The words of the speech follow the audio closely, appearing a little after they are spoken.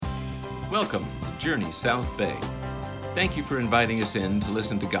Welcome to Journey South Bay. Thank you for inviting us in to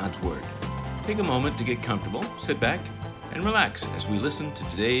listen to God's Word. Take a moment to get comfortable, sit back, and relax as we listen to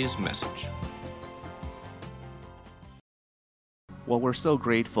today's message. Well, we're so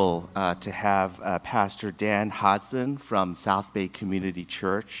grateful to have Pastor Dan Hodson from South Bay Community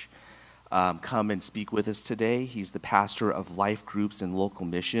Church come and speak with us today. He's the pastor of life groups and local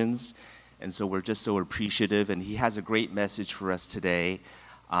missions, and so we're just so appreciative. And he has a great message for us today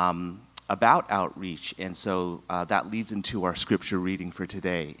about outreach, and so that leads into our scripture reading for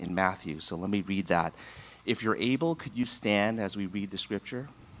today in Matthew. So let me read that. If you're able, could you stand as we read the scripture?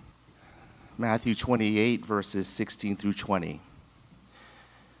 Matthew 28, verses 16 through 20.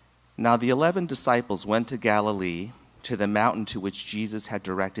 Now the 11 disciples went to Galilee, to the mountain to which Jesus had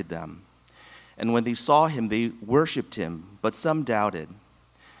directed them. And when they saw him, they worshipped him, but some doubted.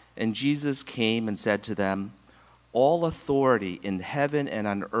 And Jesus came and said to them, "All authority in heaven and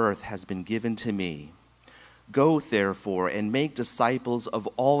on earth has been given to me. Go, therefore, and make disciples of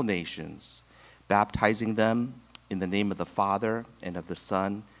all nations, baptizing them in the name of the Father and of the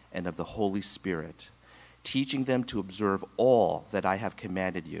Son and of the Holy Spirit, teaching them to observe all that I have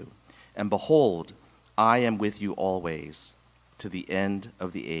commanded you. And behold, I am with you always, to the end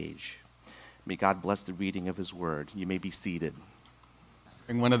of the age." May God bless the reading of his word. You may be seated.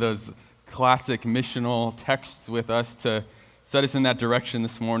 One of those classic missional texts with us to set us in that direction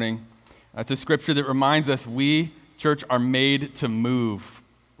this morning. It's a scripture that reminds us we, church, are made to move.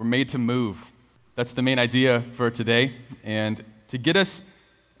 We're made to move. That's the main idea for today. And to get us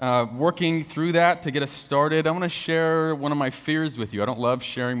working through that, to get us started, I want to share one of my fears with you. I don't love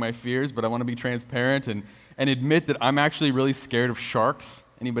sharing my fears, but I want to be transparent and admit that I'm actually really scared of sharks.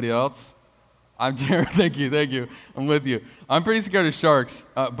 Anybody else? Thank you. I'm with you. I'm pretty scared of sharks,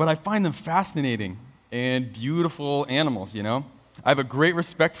 but I find them fascinating and beautiful animals, you know? I have a great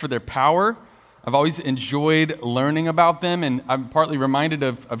respect for their power. I've always enjoyed learning about them, and I'm partly reminded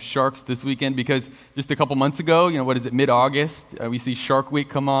of sharks this weekend because just a couple months ago, mid-August, we see Shark Week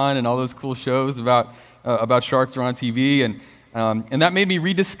come on and all those cool shows about sharks are on TV, and that made me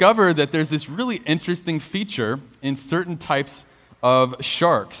rediscover that there's this really interesting feature in certain types of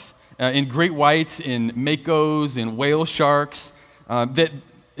sharks. In great whites, in makos, in whale sharks, that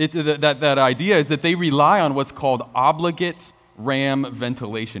idea is that they rely on what's called obligate ram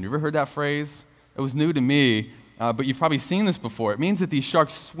ventilation. You ever heard that phrase? It was new to me, but you've probably seen this before. It means that these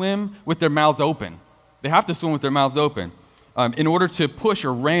sharks swim with their mouths open. They have to swim with their mouths open in order to push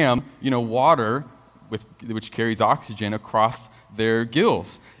or ram, water, which carries oxygen, across their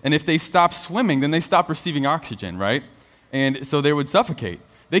gills. And if they stop swimming, then they stop receiving oxygen, right? And so they would suffocate.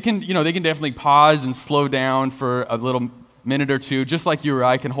 They can definitely pause and slow down for a little minute or two, just like you or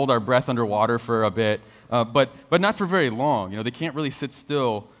I can hold our breath underwater for a bit, but not for very long. They can't really sit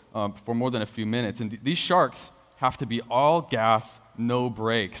still for more than a few minutes. And these sharks have to be all gas, no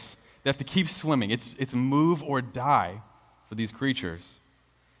brakes. They have to keep swimming. It's move or die for these creatures.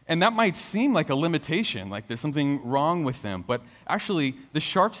 And that might seem like a limitation, like there's something wrong with them, but actually the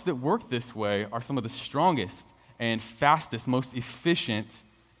sharks that work this way are some of the strongest and fastest, most efficient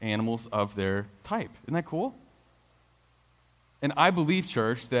animals of their type. Isn't that cool? And I believe,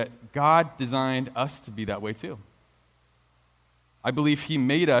 church, that God designed us to be that way too. I believe he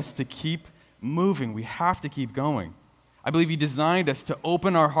made us to keep moving. We have to keep going. I believe he designed us to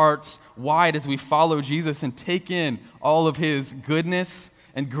open our hearts wide as we follow Jesus and take in all of his goodness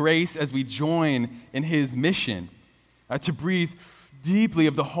and grace as we join in his mission, to breathe deeply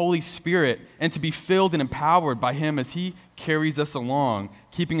of the Holy Spirit and to be filled and empowered by him as he carries us along,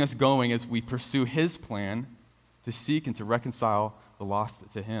 keeping us going as we pursue his plan to seek and to reconcile the lost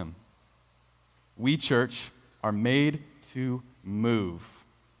to him. We, church, are made to move.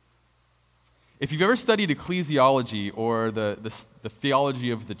 If you've ever studied ecclesiology or the theology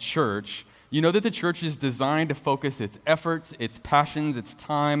of the church, you know that the church is designed to focus its efforts, its passions, its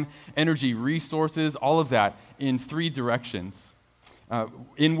time, energy, resources, all of that in three directions.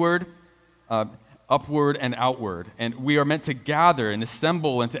 Inward, upward, and outward. And we are meant to gather and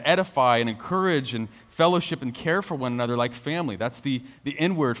assemble and to edify and encourage and fellowship and care for one another like family. That's the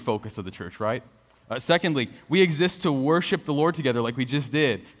inward focus of the church, right? Secondly, we exist to worship the Lord together like we just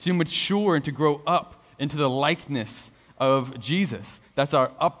did, to mature and to grow up into the likeness of Jesus. That's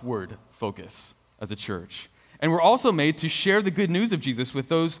our upward focus as a church. And we're also made to share the good news of Jesus with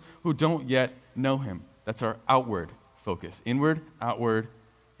those who don't yet know him. That's our outward focus. Inward, outward,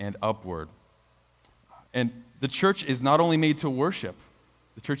 and upward. And the church is not only made to worship,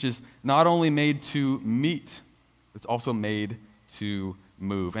 the church is not only made to meet, it's also made to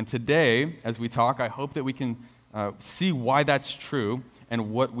move. And today, as we talk, I hope that we can see why that's true and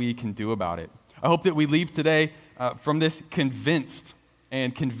what we can do about it. I hope that we leave today from this convinced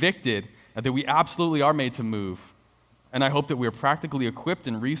and convicted that we absolutely are made to move. And I hope that we are practically equipped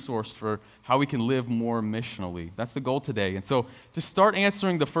and resourced for how we can live more missionally. That's the goal today. And so to start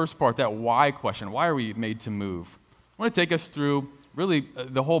answering the first part, that why question, why are we made to move? I want to take us through really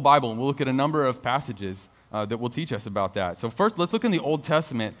the whole Bible, and we'll look at a number of passages that will teach us about that. So first, let's look in the Old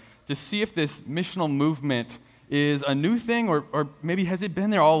Testament to see if this missional movement is a new thing or maybe has it been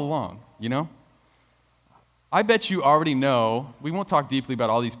there all along, you know? I bet you already know, we won't talk deeply about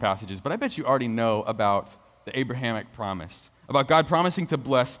all these passages, but I bet you already know about the Abrahamic promise, about God promising to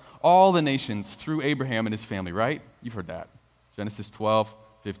bless all the nations through Abraham and his family, right? You've heard that. Genesis 12,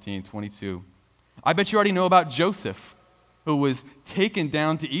 15, 22. I bet you already know about Joseph, who was taken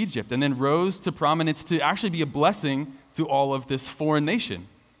down to Egypt and then rose to prominence to actually be a blessing to all of this foreign nation.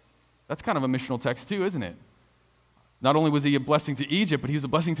 That's kind of a missional text too, isn't it? Not only was he a blessing to Egypt, but he was a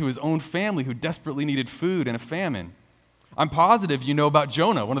blessing to his own family who desperately needed food in a famine. I'm positive you know about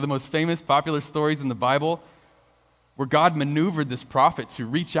Jonah, one of the most famous, popular stories in the Bible, where God maneuvered this prophet to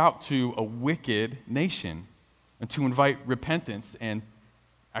reach out to a wicked nation and to invite repentance and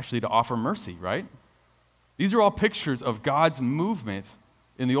actually to offer mercy, right? These are all pictures of God's movement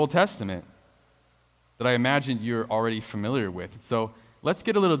in the Old Testament that I imagine you're already familiar with. So let's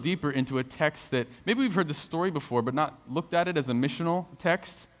get a little deeper into a text that maybe we've heard the story before, but not looked at it as a missional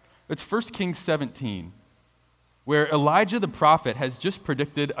text. It's 1 Kings 17, where Elijah the prophet has just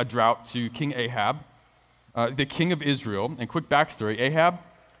predicted a drought to King Ahab, the king of Israel. And quick backstory, Ahab,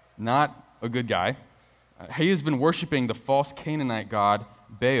 not a good guy. He has been worshiping the false Canaanite god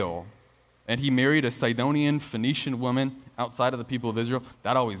Baal, and he married a Sidonian Phoenician woman outside of the people of Israel.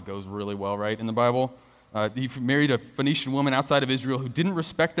 That always goes really well, right, in the Bible? He married a Phoenician woman outside of Israel who didn't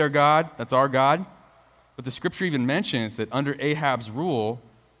respect their God. That's our God. But the scripture even mentions that under Ahab's rule,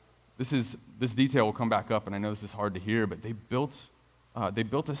 this detail will come back up, and I know this is hard to hear, but they built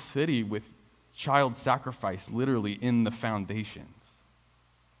a city with child sacrifice literally in the foundations.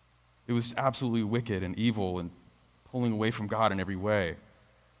 It was absolutely wicked and evil and pulling away from God in every way.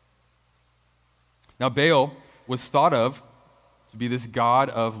 Now, Baal was thought of to be this god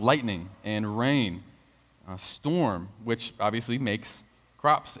of lightning and rain, storm, which obviously makes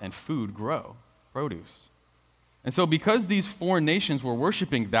crops and food grow, produce. And so because these foreign nations were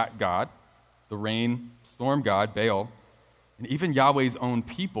worshiping that god, the rain, storm god, Baal, and even Yahweh's own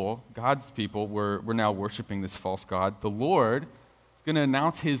people, God's people, were now worshiping this false god, the Lord is going to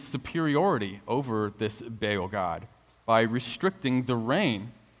announce his superiority over this Baal god by restricting the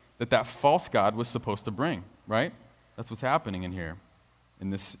rain that false god was supposed to bring, right? That's what's happening in here, in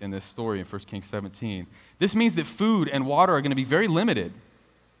this story in 1 Kings 17. This means that food and water are going to be very limited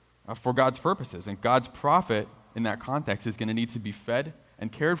for God's purposes, and God's prophet in that context is going to need to be fed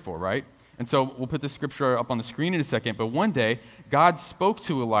and cared for, right? And so we'll put this scripture up on the screen in a second, but one day God spoke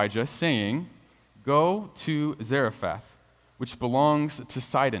to Elijah saying, "Go to Zarephath, which belongs to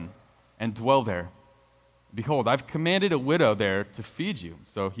Sidon, and dwell there. Behold, I've commanded a widow there to feed you."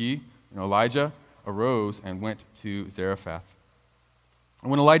 So Elijah arose and went to Zarephath.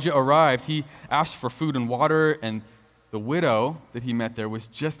 And when Elijah arrived, he asked for food and water, and the widow that he met there was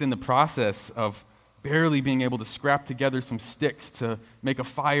just in the process of barely being able to scrap together some sticks to make a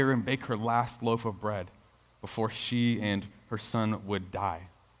fire and bake her last loaf of bread before she and her son would die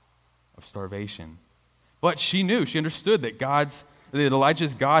of starvation. But she understood that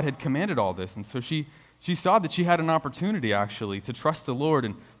Elijah's God had commanded all this, and so she saw that she had an opportunity, actually, to trust the Lord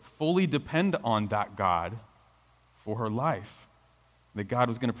and fully depend on that God for her life, that God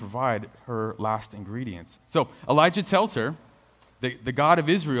was going to provide her last ingredients. So Elijah tells her that the God of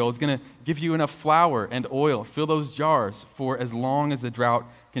Israel is going to give you enough flour and oil, fill those jars for as long as the drought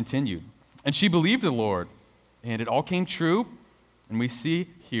continued. And she believed the Lord, and it all came true, and we see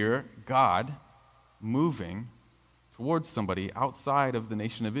here God moving towards somebody outside of the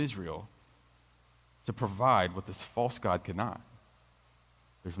nation of Israel to provide what this false god could not.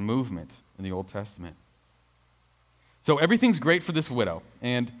 There's movement in the Old Testament. So everything's great for this widow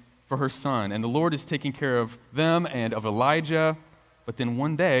and for her son, and the Lord is taking care of them and of Elijah, but then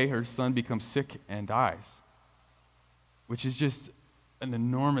one day her son becomes sick and dies, which is just an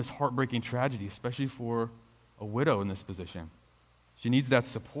enormous, heartbreaking tragedy, especially for a widow in this position. She needs that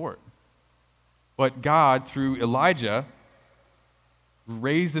support. But God, through Elijah,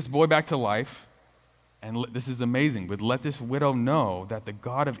 raised this boy back to life. And this is amazing, would let this widow know that the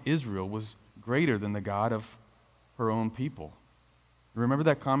God of Israel was greater than the God of her own people. Remember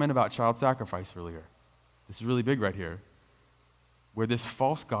that comment about child sacrifice earlier? This is really big right here. Where this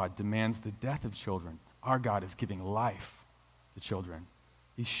false god demands the death of children, our God is giving life to children.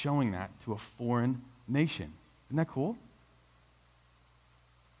 He's showing that to a foreign nation. Isn't that cool?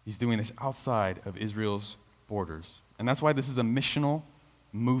 He's doing this outside of Israel's borders. And that's why this is a missional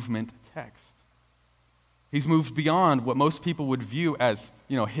movement text. He's moved beyond what most people would view as,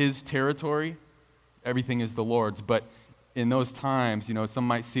 his territory. Everything is the Lord's. But in those times, some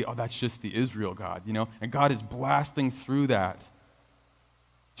might see, oh, that's just the Israel God, And God is blasting through that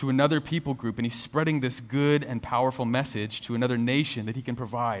to another people group, and he's spreading this good and powerful message to another nation that he can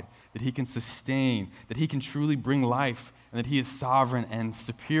provide, that he can sustain, that he can truly bring life, and that he is sovereign and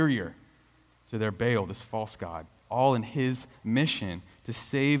superior to their Baal, this false god, all in his mission to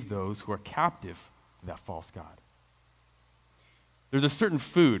save those who are captive to that false god. There's a certain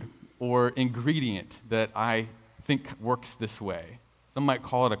food or ingredient that I think works this way. Some might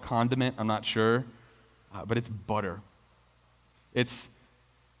call it a condiment, I'm not sure, but it's butter. It's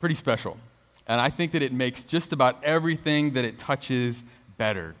pretty special, and I think that it makes just about everything that it touches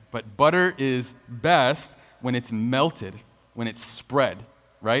better. But butter is best when it's melted, when it's spread,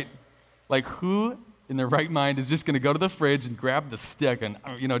 right? Like, who in their right mind is just going to go to the fridge and grab the stick and,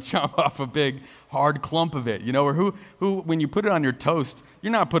 chop off a big, hard clump of it, Or who, when you put it on your toast,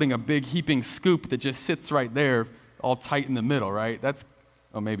 you're not putting a big heaping scoop that just sits right there all tight in the middle, right?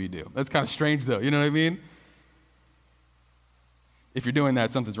 Maybe you do. That's kind of strange, though, you know what I mean? If you're doing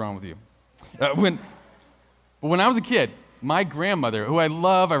that, something's wrong with you. But when I was a kid, my grandmother, who I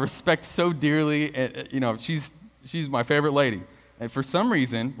love, I respect so dearly, she's my favorite lady. And for some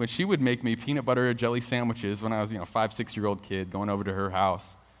reason, when she would make me peanut butter and jelly sandwiches when I was, 5, 6-year-old kid going over to her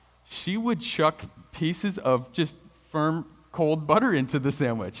house, she would chuck pieces of just firm, cold butter into the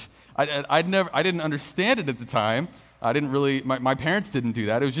sandwich. I didn't understand it at the time. I didn't really, my parents didn't do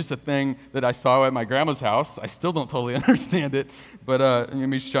that. It was just a thing that I saw at my grandma's house. I still don't totally understand it, but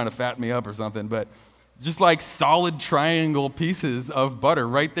maybe she's trying to fatten me up or something. But just like solid triangle pieces of butter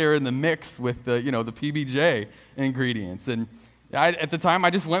right there in the mix with the, the PBJ ingredients. And at the time,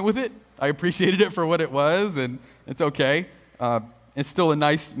 I just went with it. I appreciated it for what it was, and it's okay. It's still a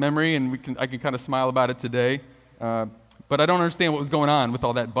nice memory, and I can kind of smile about it today. But I don't understand what was going on with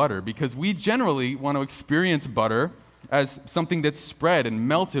all that butter, because we generally want to experience butter as something that's spread and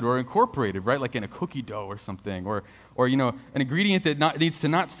melted or incorporated, right? Like in a cookie dough or something, or an ingredient that needs to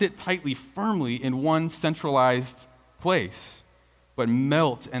not sit tightly, firmly in one centralized place, but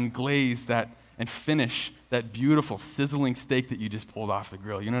melt and glaze that and finish that beautiful sizzling steak that you just pulled off the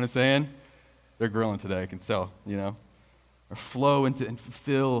grill. You know what I'm saying? They're grilling today, I can tell, Or flow into and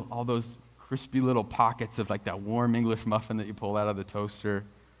fill all those crispy little pockets of like that warm English muffin that you pull out of the toaster.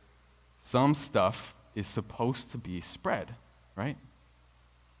 Some stuff is supposed to be spread, right?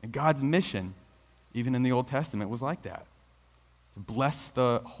 And God's mission, even in the Old Testament, was like that. To bless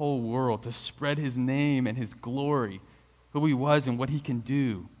the whole world, to spread his name and his glory, who he was and what he can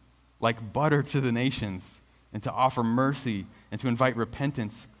do, like butter to the nations, and to offer mercy and to invite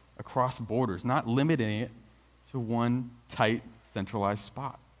repentance across borders, not limiting it to one tight, centralized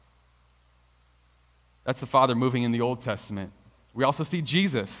spot. That's the Father moving in the Old Testament. We also see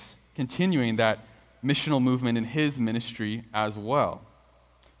Jesus continuing that missional movement in his ministry as well.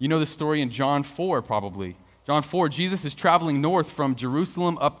 You know the story in John 4, probably. John 4, Jesus is traveling north from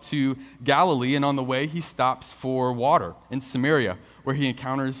Jerusalem up to Galilee, and on the way he stops for water in Samaria, where he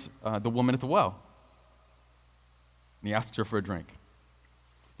encounters the woman at the well. And he asks her for a drink.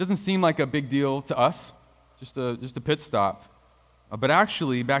 Doesn't seem like a big deal to us, just a pit stop. But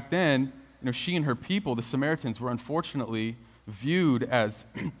actually, back then, she and her people, the Samaritans, were unfortunately viewed as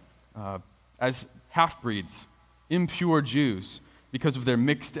half-breeds, impure Jews, because of their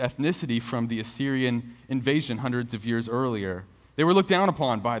mixed ethnicity from the Assyrian invasion hundreds of years earlier. They were looked down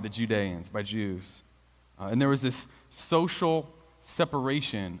upon by the Judeans, by Jews. And there was this social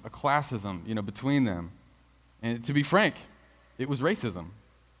separation, a classism, between them. And to be frank, it was racism.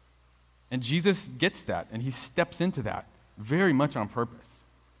 And Jesus gets that, and he steps into that very much on purpose,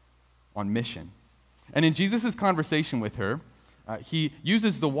 on mission. And in Jesus' conversation with her, he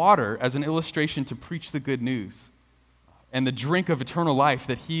uses the water as an illustration to preach the good news and the drink of eternal life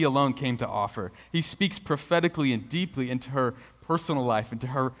that he alone came to offer. He speaks prophetically and deeply into her personal life, into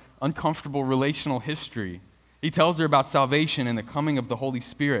her uncomfortable relational history. He tells her about salvation and the coming of the Holy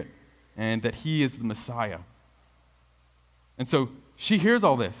Spirit and that he is the Messiah. And so she hears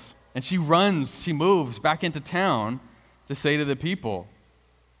all this, and she moves back into town to say to the people,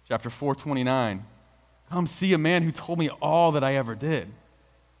 chapter 4:29, "Come see a man who told me all that I ever did.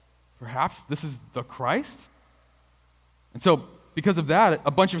 Perhaps this is the Christ?" And so, because of that,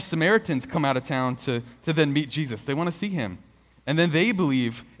 a bunch of Samaritans come out of town to then meet Jesus. They want to see him. And then they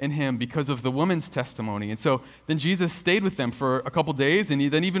believe in him because of the woman's testimony. And so then Jesus stayed with them for a couple days, and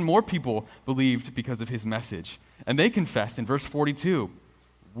then even more people believed because of his message. And they confessed in verse 42,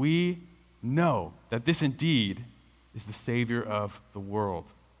 "We know that this indeed is the Savior of the world."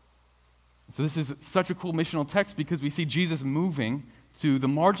 So this is such a cool missional text because we see Jesus moving to the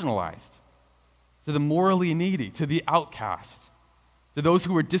marginalized, to the morally needy, to the outcast, to those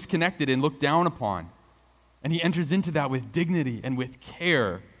who were disconnected and looked down upon. And he enters into that with dignity and with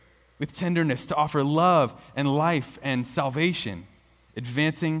care, with tenderness, to offer love and life and salvation,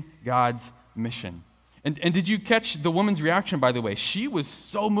 advancing God's mission. And did you catch the woman's reaction, by the way? She was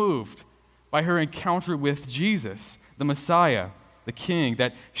so moved by her encounter with Jesus, the Messiah, the King,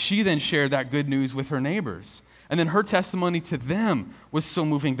 that she then shared that good news with her neighbors. And then her testimony to them was so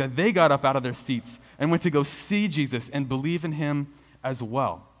moving that they got up out of their seats and went to go see Jesus and believe in him as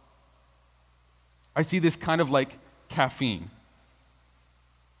well. I see this kind of like caffeine.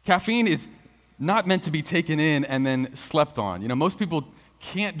 Caffeine is not meant to be taken in and then slept on. Most people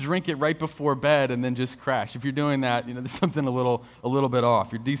can't drink it right before bed and then just crash. If you're doing that, there's something a little bit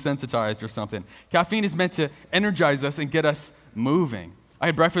off. You're desensitized or something. Caffeine is meant to energize us and get us moving. I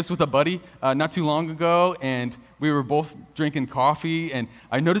had breakfast with a buddy not too long ago, and we were both drinking coffee, and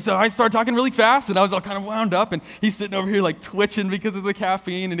I noticed that I started talking really fast, and I was all kind of wound up, and he's sitting over here like twitching because of the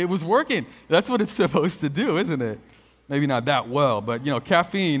caffeine, and it was working. That's what it's supposed to do, isn't it? Maybe not that well, but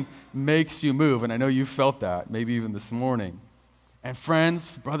caffeine makes you move, and I know you felt that, maybe even this morning. And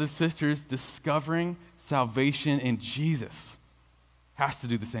friends, brothers, sisters, discovering salvation in Jesus has to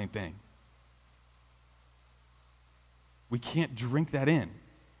do the same thing. We can't drink that in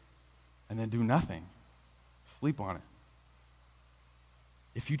and then do nothing, sleep on it.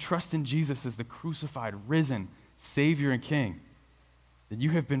 If you trust in Jesus as the crucified, risen Savior and King, then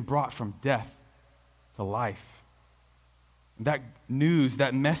you have been brought from death to life. That news,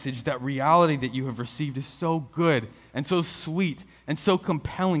 that message, that reality that you have received is so good and so sweet and so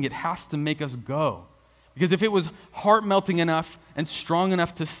compelling, it has to make us go. Because if it was heart-melting enough and strong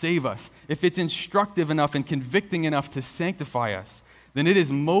enough to save us, if it's instructive enough and convicting enough to sanctify us, then it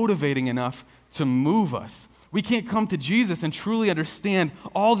is motivating enough to move us. We can't come to Jesus and truly understand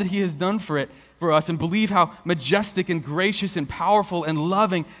all that he has done for us and believe how majestic and gracious and powerful and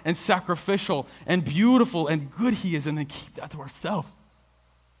loving and sacrificial and beautiful and good he is, and then keep that to ourselves.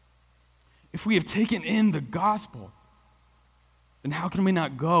 If we have taken in the gospel, then how can we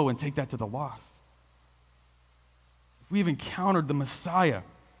not go and take that to the lost? If we've encountered the Messiah,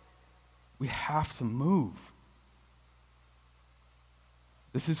 we have to move.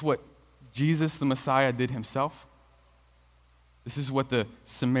 This is what Jesus, the Messiah, did himself. This is what the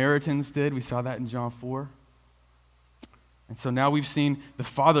Samaritans did. We saw that in John 4. And so now we've seen the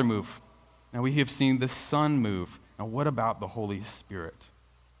Father move. Now we have seen the Son move. Now what about the Holy Spirit?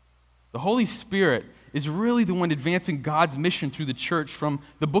 The Holy Spirit is really the one advancing God's mission through the church from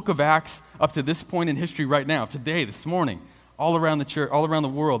the book of Acts up to this point in history right now, today, this morning, all around the church, all around the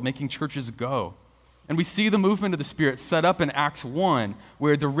world, making churches go. And we see the movement of the Spirit set up in Acts 1,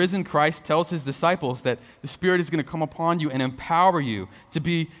 where the risen Christ tells his disciples that the Spirit is going to come upon you and empower you to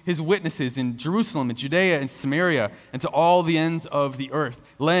be his witnesses in Jerusalem and Judea and Samaria and to all the ends of the earth,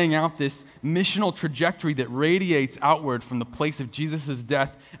 laying out this missional trajectory that radiates outward from the place of Jesus'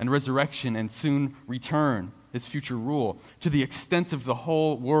 death and resurrection and soon return, his future rule, to the extent of the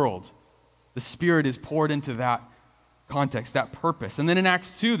whole world. The Spirit is poured into that context, that purpose. And then in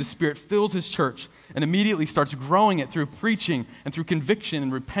Acts 2, the Spirit fills his church and immediately starts growing it through preaching and through conviction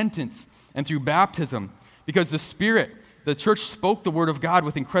and repentance and through baptism. Because the Spirit, the church spoke the word of God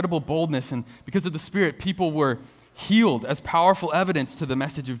with incredible boldness, and because of the Spirit, people were healed as powerful evidence to the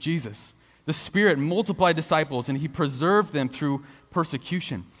message of Jesus. The Spirit multiplied disciples, and he preserved them through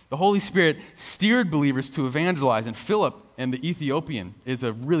persecution. The Holy Spirit steered believers to evangelize, and Philip and the Ethiopian is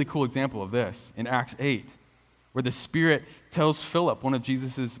a really cool example of this in Acts 8. Where the Spirit tells Philip, one of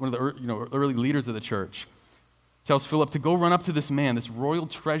the early leaders of the church, tells Philip to go run up to this man, this royal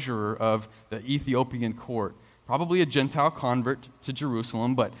treasurer of the Ethiopian court, probably a Gentile convert to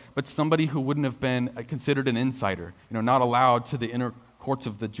Jerusalem, but somebody who wouldn't have been considered an insider, not allowed to the inner courts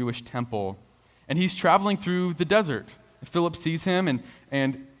of the Jewish temple. And he's traveling through the desert. Philip sees him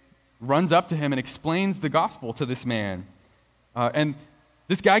and runs up to him and explains the gospel to this man. And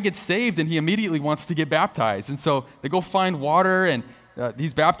this guy gets saved, and he immediately wants to get baptized. And so they go find water, and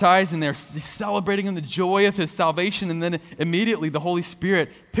he's baptized, and they're celebrating in the joy of his salvation. And then immediately the Holy Spirit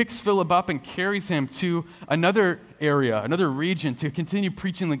picks Philip up and carries him to another area, another region, to continue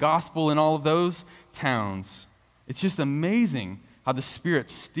preaching the gospel in all of those towns. It's just amazing how the Spirit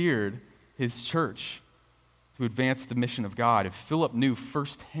steered his church to advance the mission of God if Philip knew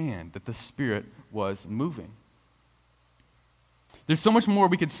firsthand that the Spirit was moving? There's so much more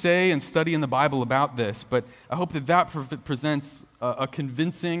we could say and study in the Bible about this, but I hope that presents a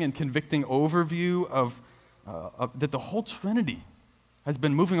convincing and convicting overview of that the whole Trinity has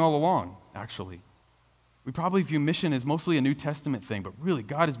been moving all along, actually. We probably view mission as mostly a New Testament thing, but really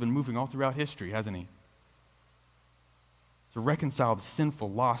God has been moving all throughout history, hasn't he? To reconcile the sinful,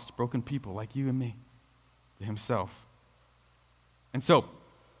 lost, broken people like you and me to himself. And so,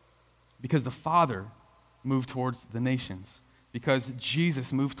 because the Father moved towards the nations, because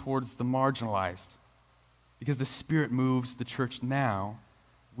Jesus moved towards the marginalized, because the Spirit moves the church now,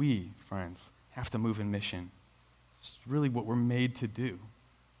 we, friends, have to move in mission. It's really what we're made to do.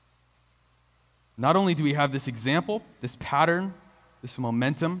 Not only do we have this example, this pattern, this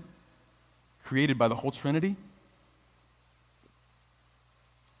momentum created by the whole Trinity,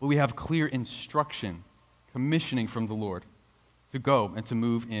 but we have clear instruction, commissioning from the Lord to go and to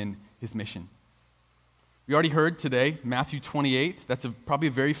move in his mission. We already heard today Matthew 28. That's probably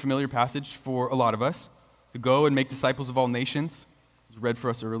a very familiar passage for a lot of us. To go and make disciples of all nations. It was read for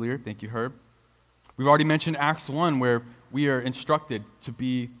us earlier. Thank you, Herb. We've already mentioned Acts 1, where we are instructed to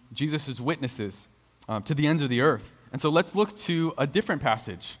be Jesus' witnesses to the ends of the earth. And so let's look to a different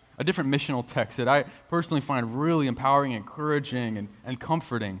passage, a different missional text that I personally find really empowering, encouraging, and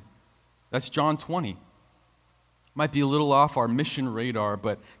comforting. That's John 20. Might be a little off our mission radar,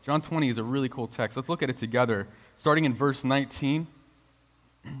 but John 20 is a really cool text. Let's look at it together. Starting in verse 19.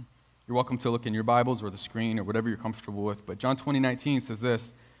 You're welcome to look in your Bibles or the screen or whatever you're comfortable with. But John 20:19 says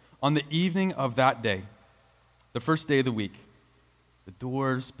this: On the evening of that day, the first day of the week, the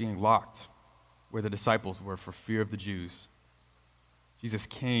doors being locked where the disciples were for fear of the Jews, Jesus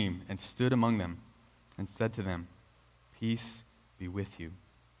came and stood among them and said to them, "Peace be with you."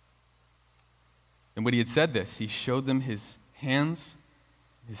 And when he had said this, he showed them his hands,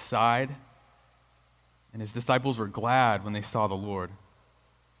 his side, and his disciples were glad when they saw the Lord.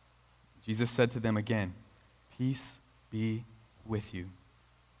 Jesus said to them again, "Peace be with you.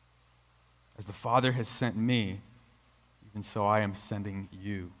 As the Father has sent me, even so I am sending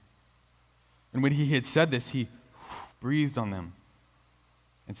you." And when he had said this, he breathed on them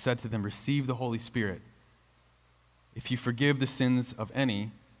and said to them, "Receive the Holy Spirit. If you forgive the sins of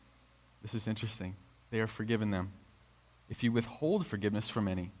any," this is interesting, "they are forgiven them. If you withhold forgiveness from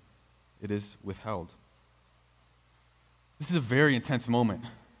any, it is withheld." This is a very intense moment.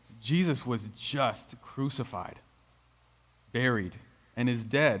 Jesus was just crucified, buried, and is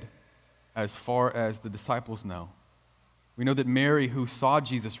dead as far as the disciples know. We know that Mary, who saw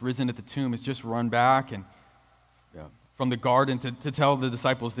Jesus risen at the tomb, has just run back and from the garden to tell the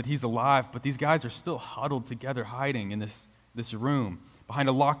disciples that he's alive, but these guys are still huddled together, hiding in this room, behind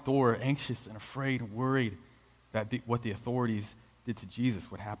a locked door, anxious and afraid and worried that what the authorities did to Jesus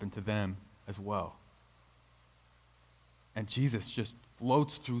would happen to them as well. And Jesus just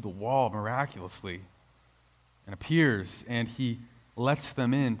floats through the wall miraculously and appears, and he lets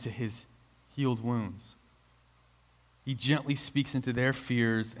them into his healed wounds. He gently speaks into their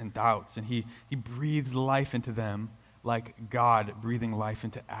fears and doubts, and he breathes life into them like God breathing life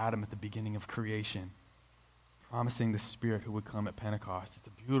into Adam at the beginning of creation, promising the Spirit who would come at Pentecost. It's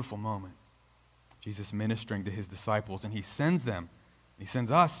a beautiful moment. Jesus ministering to his disciples, and he sends them, and he sends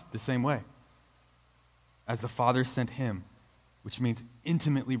us the same way. As the Father sent him, which means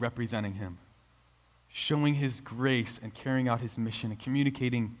intimately representing him, showing his grace and carrying out his mission and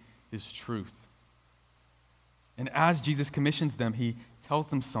communicating his truth. And as Jesus commissions them, he tells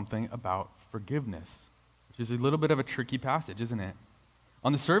them something about forgiveness, which is a little bit of a tricky passage, isn't it?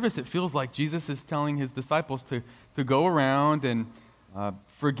 On the surface, it feels like Jesus is telling his disciples to go around and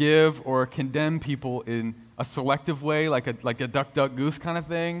forgive or condemn people in a selective way, like a duck, duck, goose kind of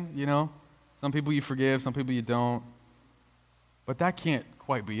thing, you know? Some people you forgive, some people you don't. But that can't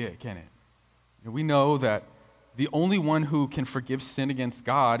quite be it, can it? You know, we know that the only one who can forgive sin against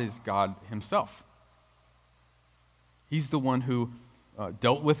God is God himself. He's the one who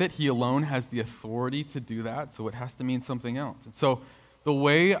dealt with it. He alone has the authority to do that, so it has to mean something else. And so the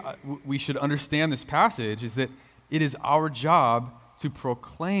way we should understand this passage is that it is our job to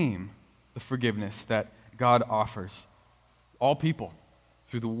proclaim the forgiveness that God offers all people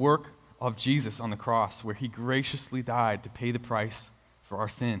through the work of Jesus on the cross, where he graciously died to pay the price for our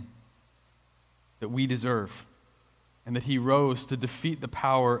sin that we deserve, and that he rose to defeat the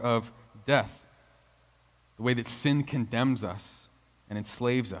power of death, the way that sin condemns us and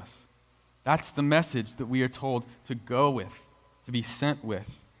enslaves us. That's the message that we are told to go with, to be sent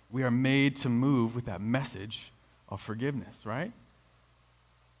with. We are made to move with that message of forgiveness, right?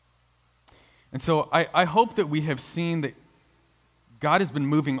 And so I hope that we have seen that God has been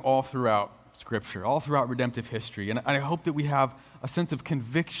moving all throughout Scripture, all throughout redemptive history. And I hope that we have a sense of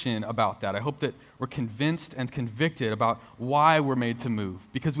conviction about that. I hope that we're convinced and convicted about why we're made to move,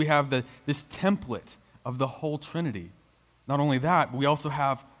 because we have this template of the whole Trinity. Not only that, but we also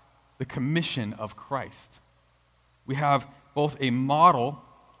have the commission of Christ. We have both a model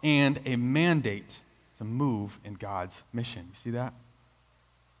and a mandate to move in God's mission. You see that?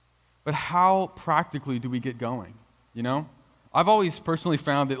 But how practically do we get going? You know? I've always personally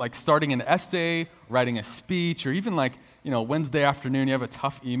found that like starting an essay, writing a speech, or even like, Wednesday afternoon, you have a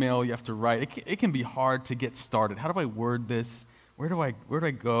tough email you have to write. It can be hard to get started. How do I word this? Where do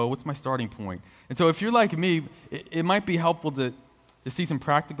I go? What's my starting point? And so if you're like me, it might be helpful to see some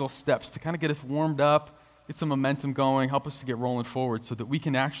practical steps to kind of get us warmed up, get some momentum going, help us to get rolling forward so that we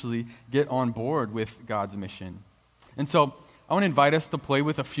can actually get on board with God's mission. And so I want to invite us to play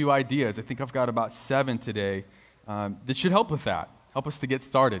with a few ideas. I think I've got about 7 today that should help with that, help us to get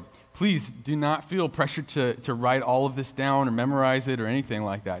started. Please do not feel pressured to write all of this down or memorize it or anything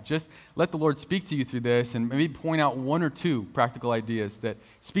like that. Just let the Lord speak to you through this and maybe point out 1 or 2 practical ideas that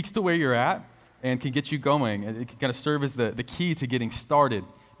speaks to where you're at and can get you going. And it can kind of serve as the key to getting started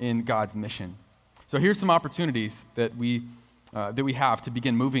in God's mission. So here's some opportunities that we have to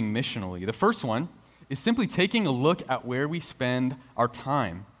begin moving missionally. The first one is simply taking a look at where we spend our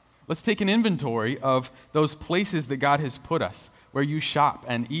time. Let's take an inventory of those places that God has put us, where you shop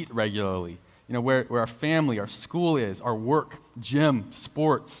and eat regularly, where our family, our school is, our work, gym,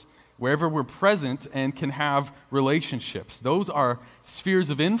 sports, wherever we're present and can have relationships. Those are spheres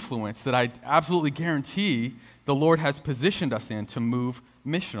of influence that I absolutely guarantee the Lord has positioned us in to move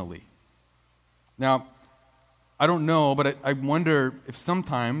missionally. Now, I don't know, but I wonder if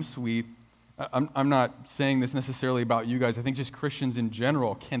sometimes I'm not saying this necessarily about you guys, I think just Christians in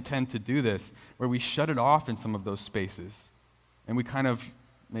general can tend to do this, where we shut it off in some of those spaces, and we kind of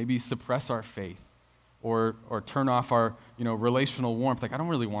maybe suppress our faith, or turn off our relational warmth. Like, I don't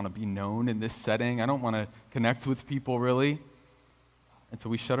really want to be known in this setting, I don't want to connect with people really, and so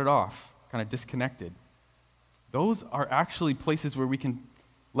we shut it off, kind of disconnected. Those are actually places where we can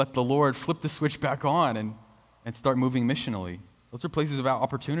let the Lord flip the switch back on and start moving missionally. Those are places of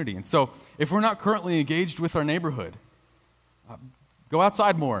opportunity. And so if we're not currently engaged with our neighborhood, go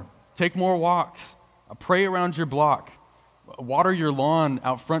outside more, take more walks, pray around your block, water your lawn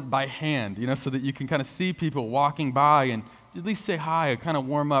out front by hand, so that you can kind of see people walking by and at least say hi and kind of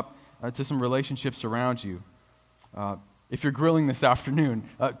warm up to some relationships around you. If you're grilling this afternoon,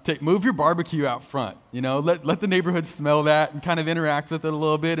 move your barbecue out front. Let the neighborhood smell that and kind of interact with it a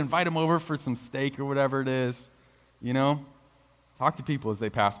little bit. Invite them over for some steak or whatever it is. Talk to people as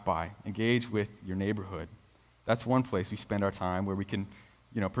they pass by. Engage with your neighborhood. That's one place we spend our time where we can,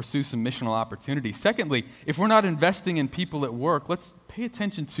 pursue some missional opportunities. Secondly, if we're not investing in people at work, let's pay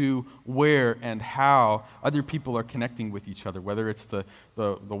attention to where and how other people are connecting with each other, whether it's the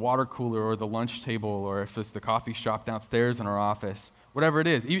water cooler or the lunch table, or if it's the coffee shop downstairs in our office, whatever it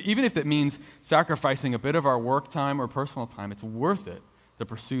is. Even if it means sacrificing a bit of our work time or personal time, it's worth it to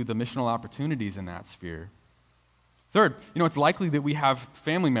pursue the missional opportunities in that sphere. Third, it's likely that we have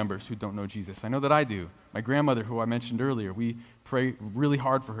family members who don't know Jesus. I know that I do. My grandmother, who I mentioned earlier, we pray really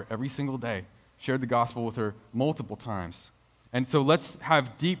hard for her every single day, shared the gospel with her multiple times. And so let's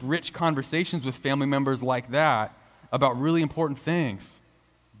have deep, rich conversations with family members like that about really important things,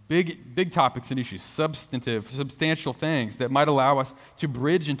 big topics and issues, substantial things that might allow us to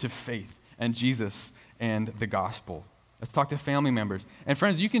bridge into faith and Jesus and the gospel. Let's talk to family members. And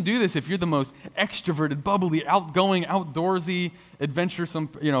friends, you can do this if you're the most extroverted, bubbly, outgoing, outdoorsy, adventuresome,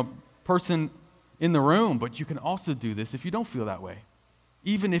 person in the room. But you can also do this if you don't feel that way.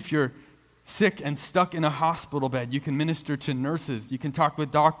 Even if you're sick and stuck in a hospital bed, you can minister to nurses. You can talk with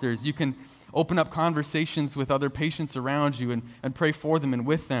doctors. You can open up conversations with other patients around you and pray for them and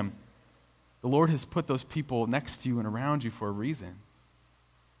with them. The Lord has put those people next to you and around you for a reason.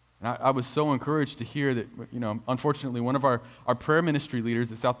 And I was so encouraged to hear that, unfortunately, one of our prayer ministry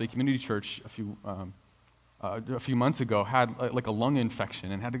leaders at South Bay Community Church a few months ago had like a lung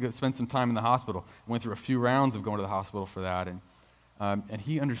infection and had to go spend some time in the hospital. Went through a few rounds of going to the hospital for that. And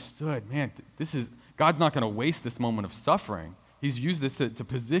he understood, man, God's not going to waste this moment of suffering. He's used this to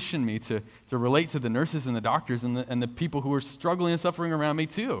position me to relate to the nurses and the doctors and the people who are struggling and suffering around me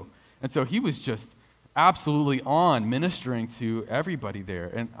too. And so he was just absolutely on ministering to everybody there.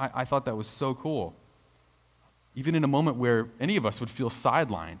 And I thought that was so cool. Even in a moment where any of us would feel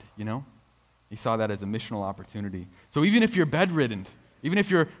sidelined, he saw that as a missional opportunity. So even if you're bedridden, even if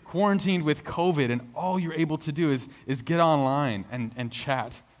you're quarantined with COVID and all you're able to do is get online and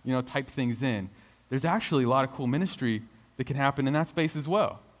chat type things in. There's actually a lot of cool ministry that can happen in that space as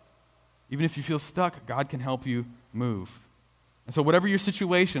well. Even if you feel stuck, God can help you move. And so whatever your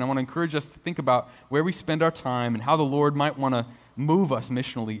situation, I want to encourage us to think about where we spend our time and how the Lord might want to move us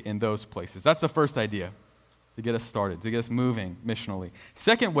missionally in those places. That's the first idea to get us started, to get us moving missionally.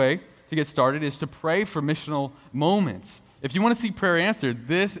 Second way to get started is to pray for missional moments. If you want to see prayer answered,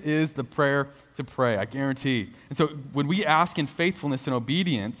 this is the prayer to pray, I guarantee. And so when we ask in faithfulness and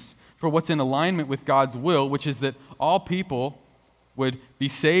obedience for what's in alignment with God's will, which is that all people would be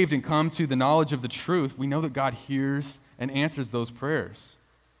saved and come to the knowledge of the truth, we know that God hears and answers those prayers.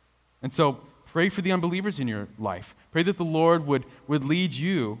 And so pray for the unbelievers in your life. Pray that the Lord would lead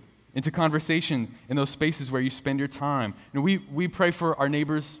you into conversation in those spaces where you spend your time. We pray for our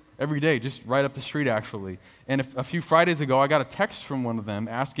neighbors every day, just right up the street actually. And a few Fridays ago, I got a text from one of them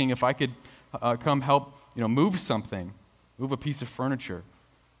asking if I could come help move something, move a piece of furniture.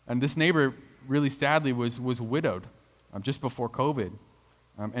 And this neighbor really sadly was widowed just before COVID.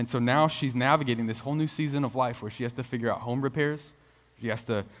 And so now she's navigating this whole new season of life where she has to figure out home repairs. She has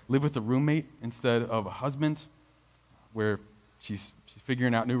to live with a roommate instead of a husband, where she's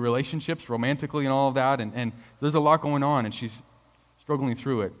figuring out new relationships romantically and all of that. And there's a lot going on, and she's struggling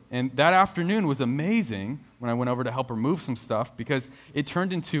through it. And that afternoon was amazing when I went over to help her move some stuff, because it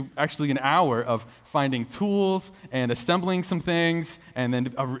turned into actually an hour of finding tools and assembling some things, and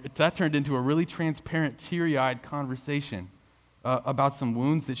then that turned into a really transparent, teary-eyed conversation about some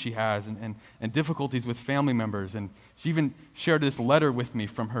wounds that she has and difficulties with family members. And she even shared this letter with me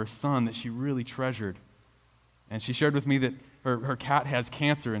from her son that she really treasured. And she shared with me that her cat has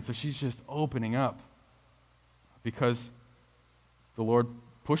cancer, and so she's just opening up because the Lord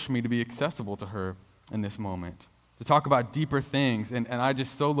pushed me to be accessible to her in this moment, to talk about deeper things. And I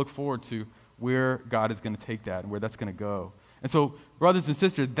just so look forward to where God is going to take that and where that's going to go. And so, brothers and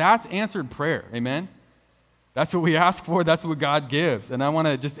sisters, that's answered prayer. Amen? That's what we ask for. That's what God gives. And I want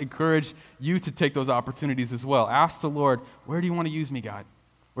to just encourage you to take those opportunities as well. Ask the Lord, where do you want to use me, God?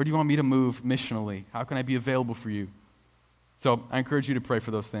 Where do you want me to move missionally? How can I be available for you? So I encourage you to pray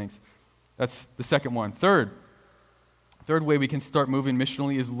for those things. That's the second one. Third way we can start moving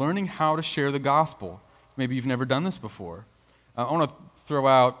missionally is learning how to share the gospel. Maybe you've never done this before. I want to throw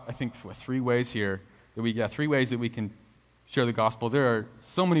out, I think, three ways here. Three ways that we can share the gospel. There are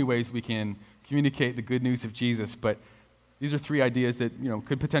so many ways we can communicate the good news of Jesus, but these are three ideas that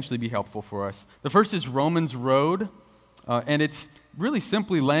could potentially be helpful for us. The first is Romans Road, and it's really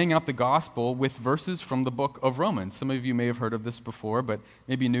simply laying out the gospel with verses from the book of Romans. Some of you may have heard of this before, but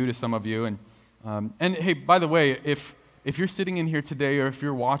maybe new to some of you. And hey, by the way, if you're sitting in here today, or if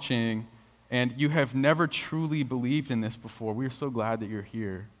you're watching and you have never truly believed in this before, we are so glad that you're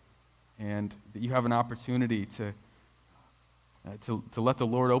here and that you have an opportunity to let the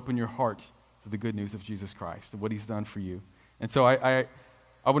Lord open your heart to the good news of Jesus Christ and what He's done for you. And so I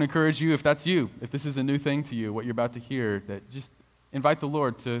would encourage you, if that's you, if this is a new thing to you, what you're about to hear, that just invite the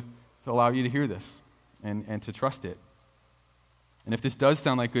Lord to allow you to hear this and to trust it. And if this does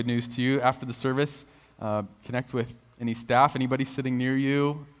sound like good news to you, after the service, connect with any staff, anybody sitting near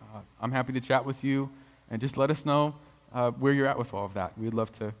you. I'm happy to chat with you, and just let us know where you're at with all of that. We'd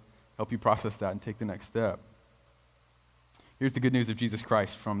love to help you process that and take the next step. Here's the good news of Jesus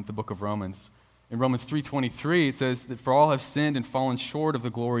Christ from the book of Romans. In Romans 3:23, it says that for all have sinned and fallen short of the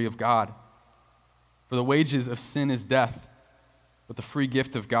glory of God. For the wages of sin is death, but the free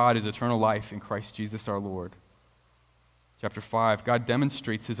gift of God is eternal life in Christ Jesus our Lord. Chapter 5, God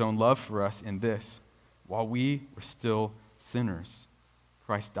demonstrates His own love for us in this: while we were still sinners,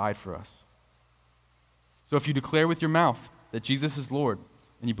 Christ died for us. So if you declare with your mouth that Jesus is Lord,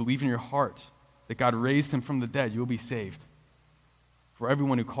 and you believe in your heart that God raised Him from the dead, you will be saved. For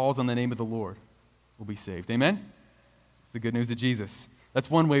everyone who calls on the name of the Lord will be saved. Amen? It's the good news of Jesus. That's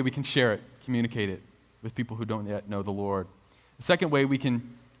one way we can share it, communicate it with people who don't yet know the Lord. The second way we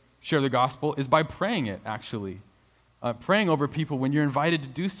can share the gospel is by praying it, actually. Praying over people when you're invited to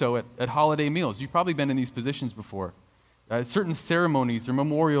do so at holiday meals. You've probably been in these positions before. Certain ceremonies or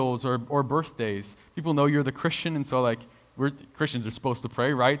memorials or birthdays. People know you're the Christian, and so Christians are supposed to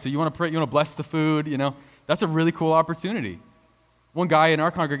pray, right? So you want to pray, you want to bless the food, That's a really cool opportunity. One guy in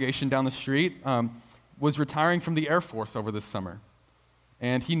our congregation down the street was retiring from the Air Force over this summer.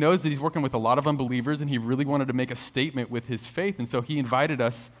 And he knows that he's working with a lot of unbelievers, and he really wanted to make a statement with his faith. And so he invited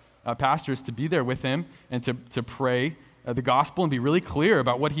us, pastors, to be there with him and to pray the gospel and be really clear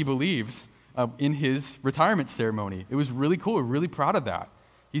about what he believes in his retirement ceremony. It was really cool. We're really proud of that.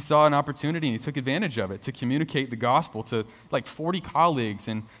 He saw an opportunity, and he took advantage of it to communicate the gospel to 40 colleagues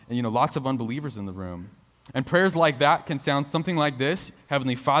and lots of unbelievers in the room. And prayers like that can sound something like this: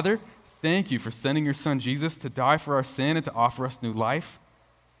 Heavenly Father, thank you for sending your son Jesus to die for our sin and to offer us new life.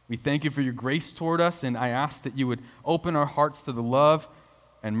 We thank you for your grace toward us, and I ask that you would open our hearts to the love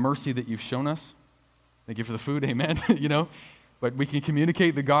and mercy that you've shown us. Thank you for the food, amen, But we can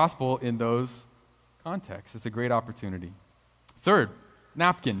communicate the gospel in those contexts. It's a great opportunity. Third,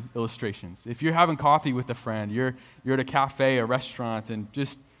 napkin illustrations. If you're having coffee with a friend, you're at a cafe, a restaurant, and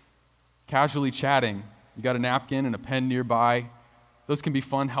just casually chatting, you got a napkin and a pen nearby. Those can be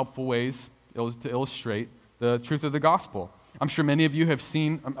fun, helpful ways to illustrate the truth of the gospel. I'm sure many of you have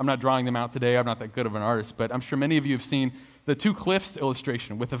seen, I'm not drawing them out today, I'm not that good of an artist, but I'm sure many of you have seen the two cliffs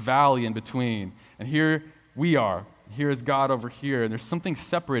illustration with a valley in between. And here we are. Here is God over here, and there's something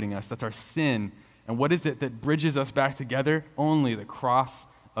separating us. That's our sin. And what is it that bridges us back together? Only the cross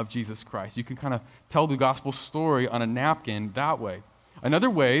of Jesus Christ. You can kind of tell the gospel story on a napkin that way. Another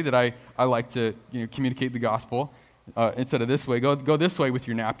way that I like to communicate the gospel, instead of this way, go this way with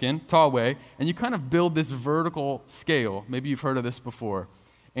your napkin, tall way, and you kind of build this vertical scale. Maybe you've heard of this before.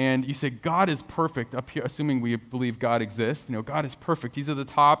 And you say, God is perfect up here, assuming we believe God exists. God is perfect. He's at the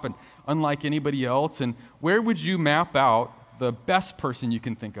top and unlike anybody else. And where would you map out the best person you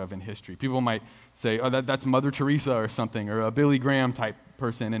can think of in history? People might say, oh, that's Mother Teresa or something, or a Billy Graham type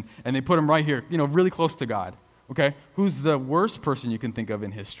person. And they put him right here, really close to God. Okay? Who's the worst person you can think of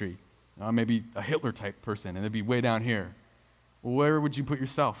in history? Maybe a Hitler type person, and it'd be way down here. Well, where would you put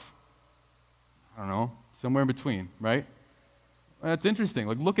yourself? I don't know, somewhere in between, right? That's interesting.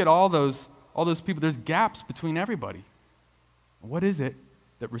 Look at all those people. There's gaps between everybody. What is it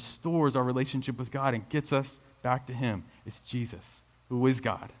that restores our relationship with God and gets us back to Him? It's Jesus, who is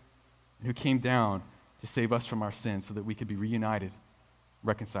God, and who came down to save us from our sins so that we could be reunited,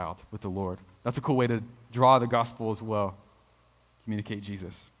 reconciled with the Lord. That's a cool way to draw the gospel as well. Communicate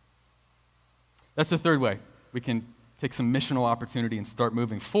Jesus. That's the third way. We can take some missional opportunity and start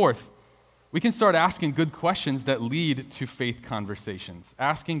moving. Fourth, we can start asking good questions that lead to faith conversations.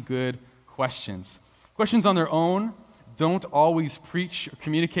 Asking good questions. Questions on their own don't always preach or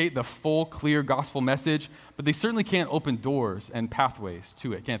communicate the full, clear gospel message, but they certainly can open doors and pathways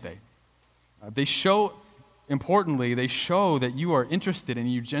to it, can't they? Importantly, they show that you are interested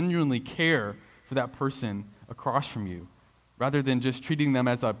and you genuinely care for that person across from you, rather than just treating them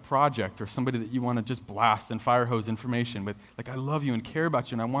as a project or somebody that you want to just blast and fire hose information with. I love you and care about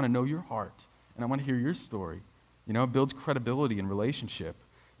you, and I want to know your heart, and I want to hear your story. It builds credibility in relationship.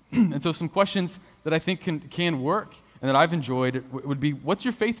 And so some questions that I think can work and that I've enjoyed would be, what's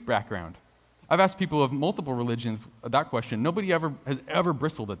your faith background? I've asked people of multiple religions that question. Nobody has ever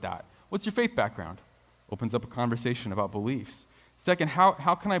bristled at that. What's your faith background? Opens up a conversation about beliefs. Second,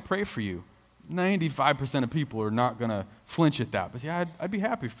 how can I pray for you? 95% of people are not going to flinch at that. But yeah, I'd be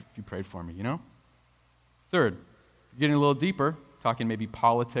happy if you prayed for me, Third, getting a little deeper, talking maybe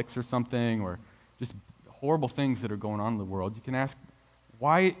politics or something, or just horrible things that are going on in the world, you can ask,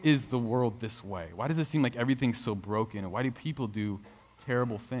 why is the world this way? Why does it seem like everything's so broken? And why do people do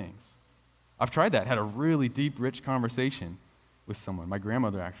terrible things? I've tried that, had a really deep, rich conversation with someone, my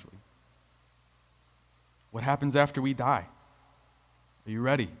grandmother actually. What happens after we die? Are you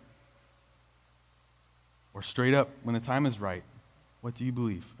ready? Or straight up, when the time is right, what do you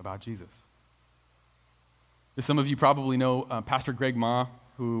believe about Jesus? Some of you probably know Pastor Greg Ma,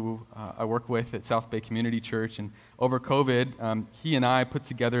 who I work with at South Bay Community Church. And over COVID, he and I put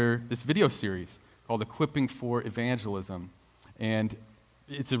together this video series called Equipping for Evangelism. And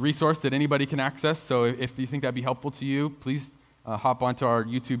it's a resource that anybody can access. So if you think that'd be helpful to you, please hop onto our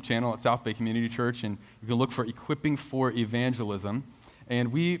YouTube channel at South Bay Community Church, and you can look for Equipping for Evangelism.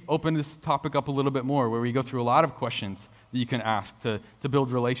 And we open this topic up a little bit more, where we go through a lot of questions that you can ask to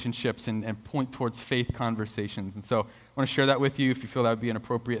build relationships and point towards faith conversations. And so I want to share that with you if you feel that would be an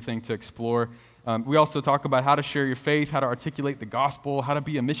appropriate thing to explore. We also talk about how to share your faith, how to articulate the gospel, how to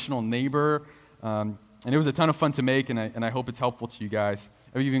be a missional neighbor. And it was a ton of fun to make, and I hope it's helpful to you guys.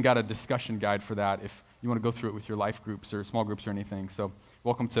 I've even got a discussion guide for that if you want to go through it with your life groups or small groups or anything. So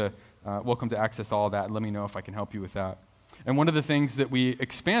welcome to access all of that, and let me know if I can help you with that. And one of the things that we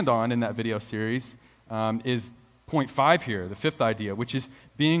expand on in that video series is point 5 here, the fifth idea, which is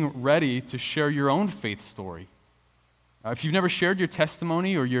being ready to share your own faith story. If you've never shared your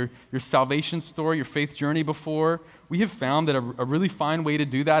testimony or your salvation story, your faith journey before, we have found that a really fine way to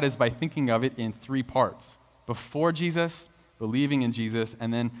do that is by thinking of it in 3 parts. Before Jesus, believing in Jesus,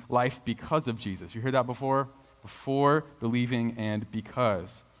 and then life because of Jesus. You heard that before? Before, believing, and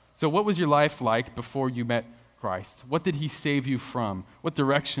because. So what was your life like before you met Christ? What did he save you from? What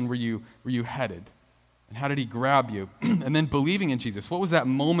direction were you headed? And how did he grab you? And then believing in Jesus. What was that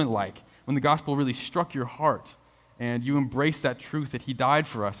moment like when the gospel really struck your heart and you embraced that truth that he died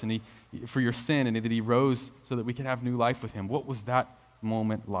for us and for your sin and that he rose so that we could have new life with him? What was that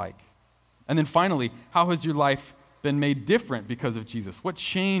moment like? And then finally, how has your life been made different because of Jesus? What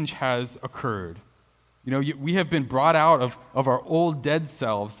change has occurred? We have been brought out of our old dead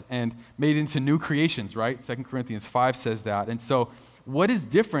selves and made into new creations, right? 2 Corinthians 5 says that. And so what is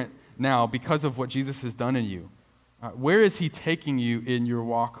different now because of what Jesus has done in you? Where is he taking you in your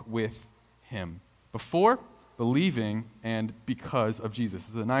walk with him? Before, believing, and because of Jesus.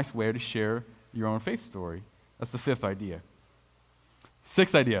 This is a nice way to share your own faith story. That's the fifth idea.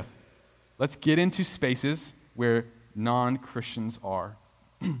 Sixth idea. Let's get into spaces where non-Christians are.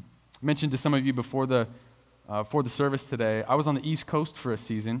 I mentioned to some of you before the service today, I was on the East Coast for a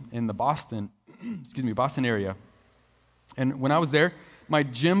season in the Boston area. And when I was there, my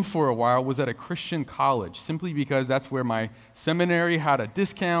gym for a while was at a Christian college, simply because that's where my seminary had a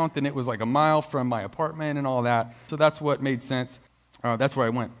discount, and it was like a mile from my apartment and all that. So that's what made sense. That's where I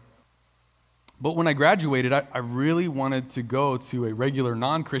went. But when I graduated, I really wanted to go to a regular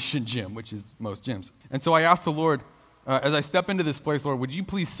non-Christian gym, which is most gyms. And so I asked the Lord, as I step into this place, Lord, would you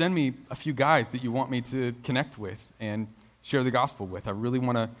please send me a few guys that you want me to connect with and share the gospel with? I really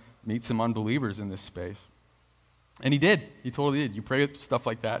want to meet some unbelievers in this space. And he did. He totally did. You pray stuff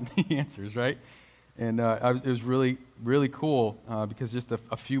like that, and he answers, right? And it was really, really cool because just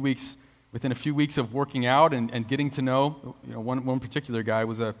within a few weeks of working out and getting to know, one particular guy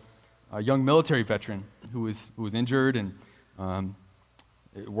was a young military veteran who was injured, and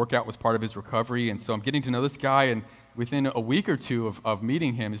workout was part of his recovery. And so I'm getting to know this guy, and within a week or two of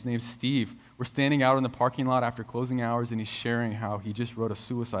meeting him, his name's Steve, we're standing out in the parking lot after closing hours, and he's sharing how he just wrote a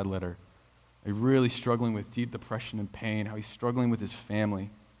suicide letter. He's really struggling with deep depression and pain, how he's struggling with his family.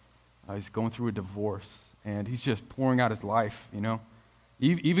 He's going through a divorce, and he's just pouring out his life,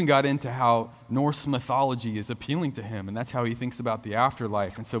 He even got into how Norse mythology is appealing to him, and that's how he thinks about the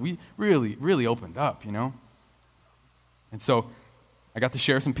afterlife. And so we really, really opened up, And so I got to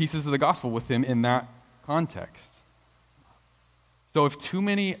share some pieces of the gospel with him in that context. So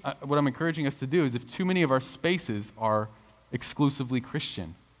what I'm encouraging us to do is if too many of our spaces are exclusively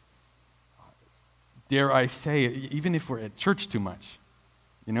Christian, dare I say, even if we're at church too much,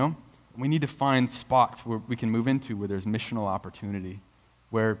 we need to find spots where we can move into where there's missional opportunity,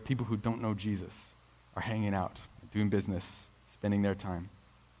 where people who don't know Jesus are hanging out, doing business, spending their time.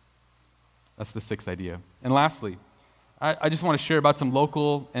 That's the sixth idea. And lastly, I just want to share about some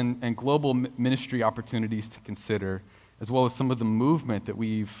local and global ministry opportunities to consider, as well as some of the movement that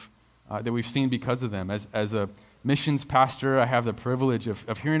we've seen because of them. As a missions pastor, I have the privilege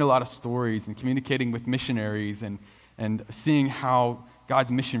of hearing a lot of stories and communicating with missionaries and seeing how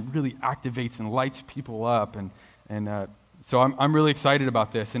God's mission really activates and lights people up. So I'm really excited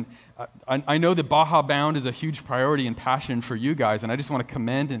about this. And I know that Baja Bound is a huge priority and passion for you guys, and I just want to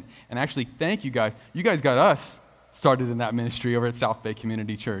commend and actually thank you guys. You guys got us started in that ministry over at South Bay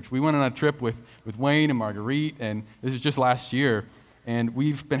Community Church. We went on a trip with Wayne and Marguerite, and this was just last year, and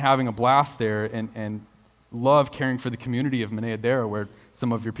we've been having a blast there and love caring for the community of Meneadero, where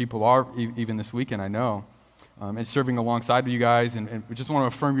some of your people are even this weekend, I know, and serving alongside of you guys. And we just want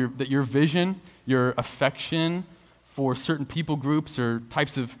to affirm that your vision, your affection for certain people groups or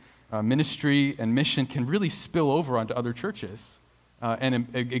types of ministry and mission can really spill over onto other churches and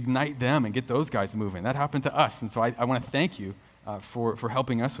ignite them and get those guys moving. That happened to us, and so I want to thank you for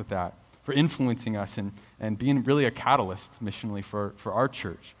helping us with that, for influencing us and being really a catalyst missionally for our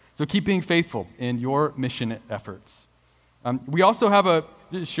church. So keep being faithful in your mission efforts. We also have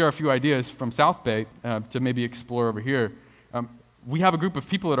just share a few ideas from South Bay to maybe explore over here. We have a group of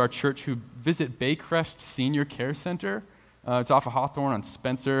people at our church who visit Baycrest Senior Care Center. It's off of Hawthorne on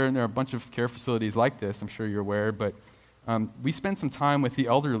Spencer, and there are a bunch of care facilities like this, I'm sure you're aware, but we spend some time with the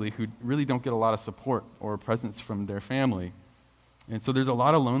elderly who really don't get a lot of support or presence from their family. And so there's a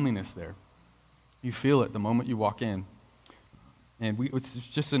lot of loneliness there. You feel it the moment you walk in. And it's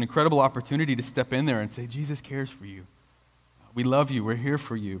just an incredible opportunity to step in there and say, Jesus cares for you. We love you. We're here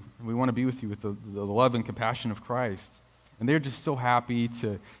for you. And we want to be with you with the love and compassion of Christ. And they're just so happy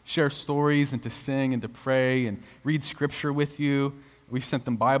to share stories and to sing and to pray and read scripture with you. We've sent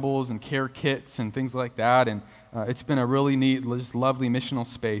them Bibles and care kits and things like that. And it's been a really neat, just lovely missional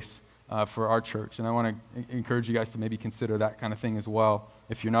space for our church. And I want to encourage you guys to maybe consider that kind of thing as well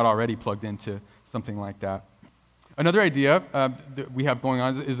if you're not already plugged into something like that. Another idea that we have going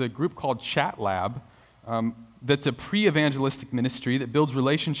on is a group called Chat Lab. That's a pre-evangelistic ministry that builds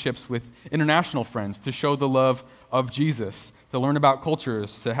relationships with international friends to show the love of Jesus, to learn about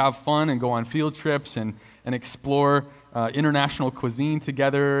cultures, to have fun and go on field trips and explore international cuisine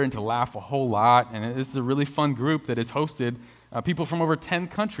together and to laugh a whole lot. And this is a really fun group that has hosted people from over 10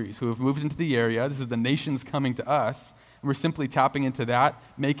 countries who have moved into the area. This is the nations coming to us. And we're simply tapping into that,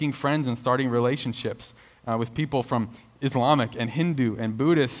 making friends and starting relationships with people from Islamic and Hindu and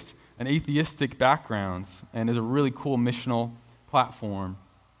Buddhist and atheistic backgrounds, and is a really cool missional platform.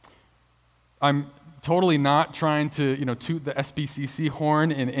 I'm totally not trying to, toot the SBCC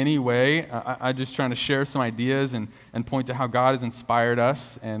horn in any way. I'm just trying to share some ideas and point to how God has inspired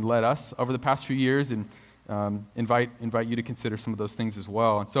us and led us over the past few years, and invite you to consider some of those things as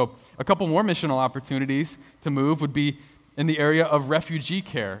well. And so a couple more missional opportunities to move would be in the area of refugee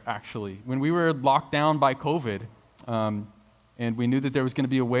care, actually. When we were locked down by COVID, and we knew that there was going to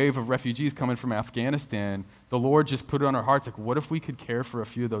be a wave of refugees coming from Afghanistan, the Lord just put it on our hearts, like, what if we could care for a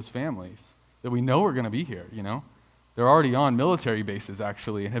few of those families that we know are going to be here, They're already on military bases,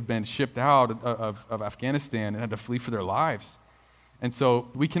 actually, and have been shipped out of Afghanistan and had to flee for their lives. And so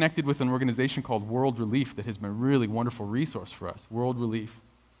we connected with an organization called World Relief that has been a really wonderful resource for us. World Relief.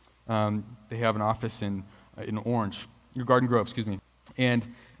 They have an office in Garden Grove, And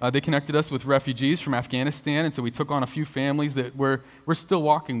they connected us with refugees from Afghanistan, and so we took on a few families that we're still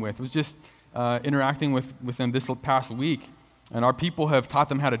walking with. It was just interacting with them this past week. And our people have taught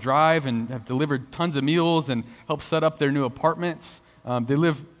them how to drive and have delivered tons of meals and helped set up their new apartments. They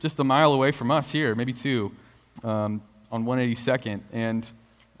live just a mile away from us here, maybe two, on 182nd. And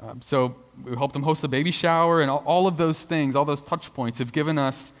so we helped them host a baby shower, and all of those things, all those touch points have given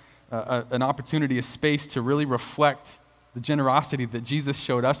us an opportunity, a space to really reflect the generosity that Jesus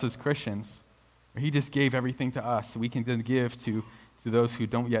showed us as Christians, where he just gave everything to us so we can then give to those who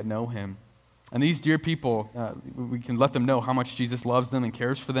don't yet know him. And these dear people, we can let them know how much Jesus loves them and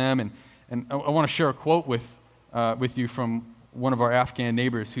cares for them. And I want to share a quote with you from one of our Afghan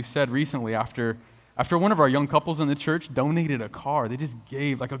neighbors who said recently, after one of our young couples in the church donated a car, they just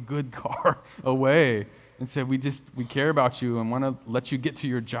gave like a good car away and said, we care about you and want to let you get to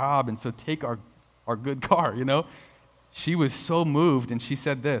your job, and so take our good car, She was so moved, and she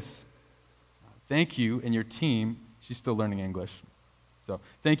said this: thank you and your team. She's still learning English. So,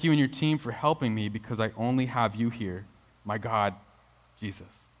 thank you and your team for helping me, because I only have you here, my God,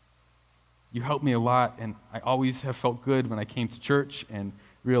 Jesus. You helped me a lot, and I always have felt good when I came to church and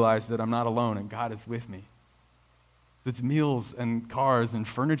realized that I'm not alone and God is with me. So it's meals and cars and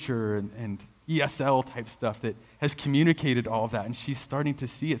furniture and ESL type stuff that has communicated all of that, and she's starting to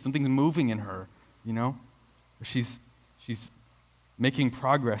see it. Something's moving in her, She's making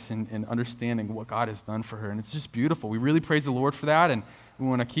progress in understanding what God has done for her, and it's just beautiful. We really praise the Lord for that, and we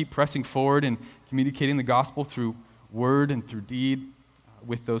want to keep pressing forward and communicating the gospel through word and through deed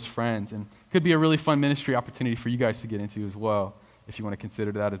with those friends. And it could be a really fun ministry opportunity for you guys to get into as well, if you want to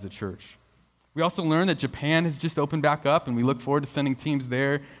consider that as a church. We also learned that Japan has just opened back up, and we look forward to sending teams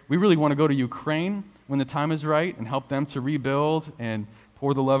there. We really want to go to Ukraine when the time is right and help them to rebuild and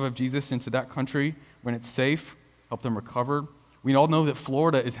pour the love of Jesus into that country when it's safe, help them recover. We all know that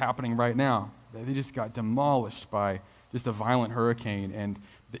Florida is happening right now. They just got demolished by just a violent hurricane, and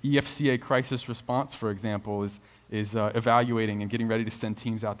the EFCA crisis response, for example, is evaluating and getting ready to send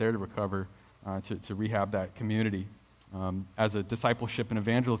teams out there to recover, to rehab that community as a discipleship and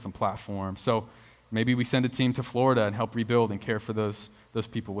evangelism platform. So maybe we send a team to Florida and help rebuild and care for those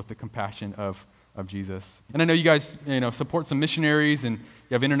people with the compassion of Jesus. And I know you guys support some missionaries, and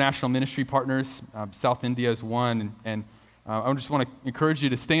you have international ministry partners. South India is one, and I just want to encourage you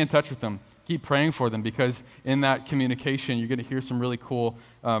to stay in touch with them. Keep praying for them, because in that communication, you're going to hear some really cool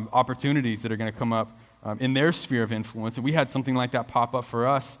opportunities that are going to come up in their sphere of influence. And we had something like that pop up for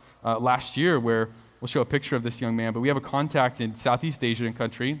us last year, where we'll show a picture of this young man, but we have a contact in Southeast Asian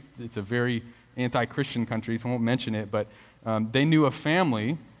country. It's a very anti-Christian country, so I won't mention it, but they knew a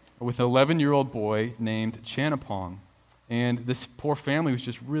family with an 11-year-old boy named Chanapong. And this poor family was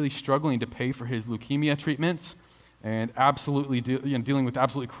just really struggling to pay for his leukemia treatments, and absolutely dealing with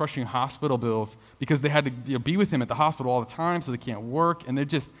absolutely crushing hospital bills, because they had to be with him at the hospital all the time, so they can't work, and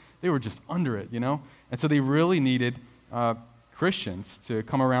they were just under it, And so they really needed Christians to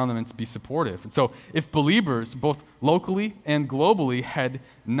come around them and be supportive. And so if believers, both locally and globally, had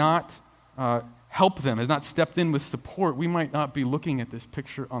not helped them, had not stepped in with support, we might not be looking at this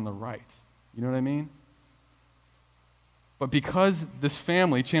picture on the right. You know what I mean? But because this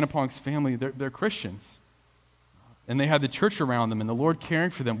family, Chanapong's family, they're Christians, and they had the church around them and the Lord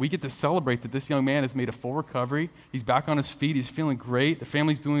caring for them, we get to celebrate that this young man has made a full recovery. He's back on his feet. He's feeling great. The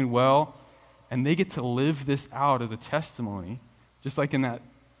family's doing well. And they get to live this out as a testimony, just like in that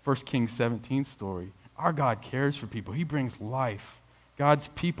 1 Kings 17 story. Our God cares for people. He brings life. God's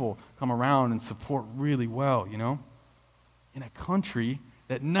people come around and support really well, in a country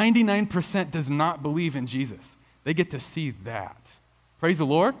that 99% does not believe in Jesus. They get to see that. Praise the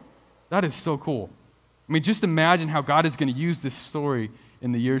Lord. That is so cool. I mean, just imagine how God is going to use this story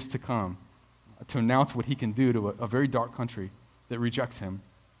in the years to come to announce what he can do to a very dark country that rejects him.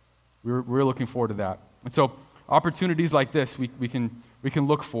 We're looking forward to that. And so opportunities like this we can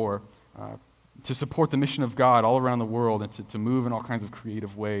look for to support the mission of God all around the world and to move in all kinds of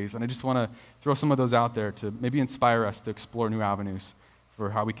creative ways. And I just want to throw some of those out there to maybe inspire us to explore new avenues for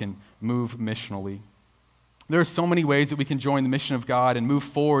how we can move missionally. There are so many ways that we can join the mission of God and move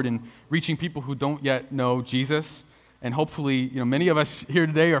forward in reaching people who don't yet know Jesus. And hopefully, many of us here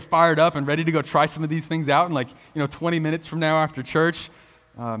today are fired up and ready to go try some of these things out in 20 minutes from now after church.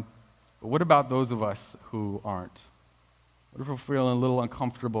 But what about those of us who aren't? What if we're feeling a little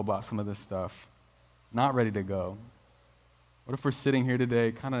uncomfortable about some of this stuff? Not ready to go? What if we're sitting here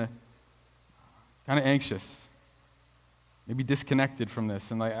today kind of anxious? Maybe disconnected from this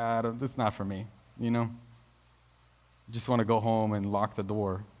and it's not for me, Just want to go home and lock the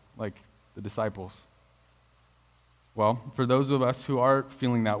door like the disciples. Well, for those of us who are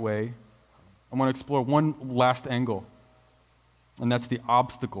feeling that way, I want to explore one last angle, and that's the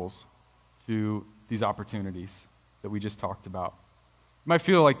obstacles to these opportunities that we just talked about. You might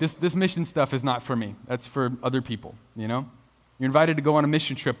feel like this mission stuff is not for me. That's for other people, You're invited to go on a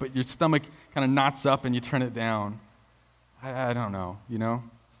mission trip, but your stomach kind of knots up and you turn it down. I don't know,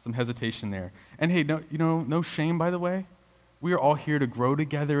 some hesitation there. And hey, no shame, by the way. We are all here to grow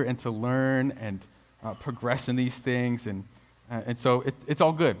together and to learn and progress in these things, and so it's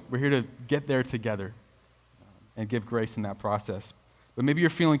all good. We're here to get there together and give grace in that process. But maybe you're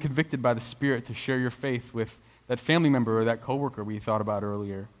feeling convicted by the Spirit to share your faith with that family member or that coworker we thought about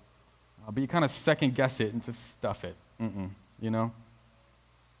earlier, but you kind of second guess it and just stuff it, And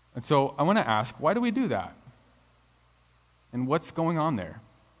so I want to ask, why do we do that? And what's going on there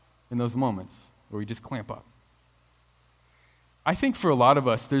in those moments where we just clamp up? I think for a lot of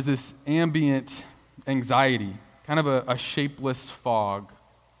us, there's this ambient anxiety, kind of a shapeless fog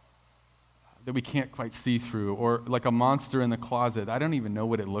that we can't quite see through, or like a monster in the closet. I don't even know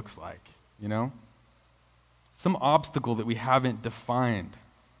what it looks like, Some obstacle that we haven't defined.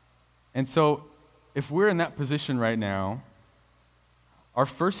 And so if we're in that position right now, our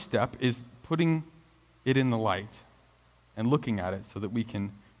first step is putting it in the light and looking at it so that we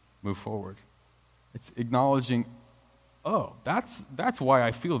can move forward. It's acknowledging, oh, that's why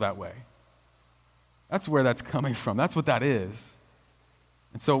I feel that way. That's where that's coming from. That's what that is.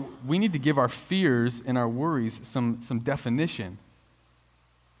 And so we need to give our fears and our worries some definition.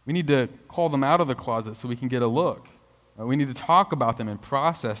 We need to call them out of the closet so we can get a look. We need to talk about them and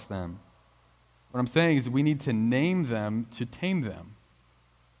process them. What I'm saying is we need to name them to tame them.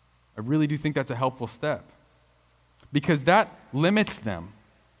 I really do think that's a helpful step, because that limits them.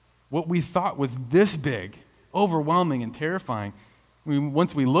 What we thought was this big, overwhelming, and terrifying,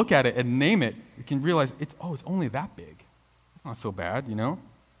 once we look at it and name it, we can realize it's only that big. It's not so bad,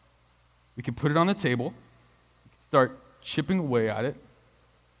 We can put it on the table. We can start chipping away at it.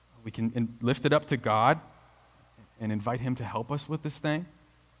 We can lift it up to God and invite him to help us with this thing.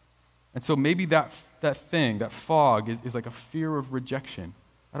 And so maybe that thing, that fog, is like a fear of rejection.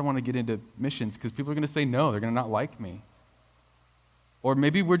 I don't want to get into missions because people are going to say no. They're going to not like me. Or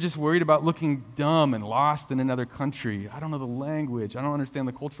maybe we're just worried about looking dumb and lost in another country. I don't know the language. I don't understand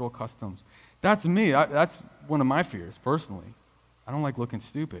the cultural customs. That's me. That's one of my fears, personally. I don't like looking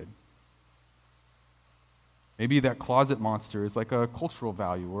stupid. Maybe that closet monster is like a cultural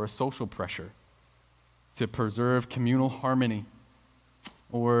value or a social pressure to preserve communal harmony,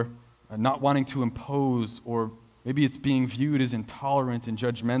 or not wanting to impose, or maybe it's being viewed as intolerant and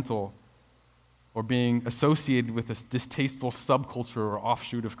judgmental, or being associated with this distasteful subculture or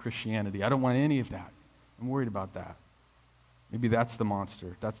offshoot of Christianity. I don't want any of that. I'm worried about that. Maybe that's the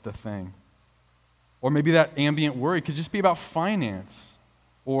monster. That's the thing. Or maybe that ambient worry could just be about finance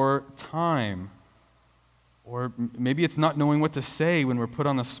or time. Or maybe it's not knowing what to say when we're put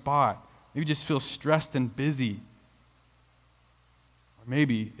on the spot. Maybe just feel stressed and busy. Or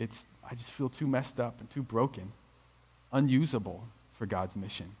maybe it's, I just feel too messed up and too broken, unusable for God's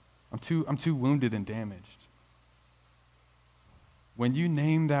mission. I'm too wounded and damaged. When you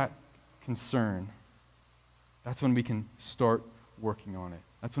name that concern, that's when we can start working on it.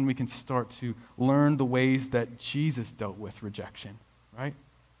 That's when we can start to learn the ways that Jesus dealt with rejection, right?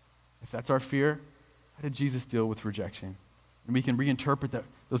 If that's our fear, how did Jesus deal with rejection? And we can reinterpret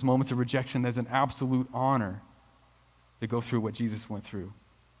those moments of rejection as an absolute honor to go through what Jesus went through.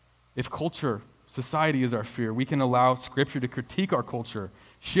 If culture, society is our fear, we can allow Scripture to critique our culture,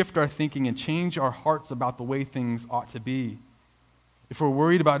 shift our thinking and change our hearts about the way things ought to be. If we're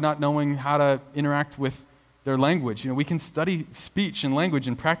worried about not knowing how to interact with their language, we can study speech and language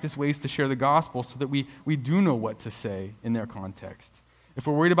and practice ways to share the gospel so that we do know what to say in their context. If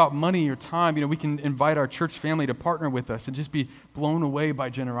we're worried about money or time, we can invite our church family to partner with us and just be blown away by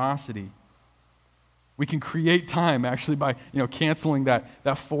generosity. We can create time actually by canceling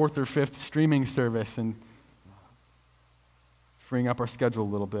that fourth or fifth streaming service and freeing up our schedule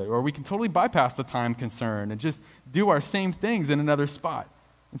a little bit. Or we can totally bypass the time concern and just do our same things in another spot.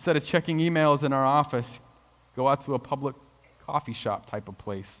 Instead of checking emails in our office, go out to a public coffee shop type of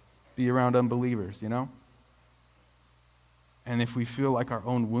place. Be around unbelievers, And if we feel like our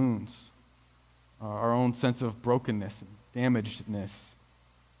own wounds, our own sense of brokenness and damagedness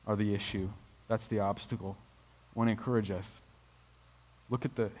are the issue, that's the obstacle, I want to encourage us. Look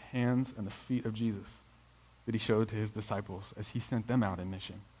at the hands and the feet of Jesus that he showed to his disciples as he sent them out in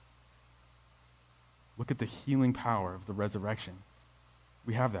mission. Look at the healing power of the resurrection.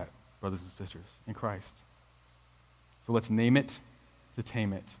 We have that, brothers and sisters, in Christ. So let's name it to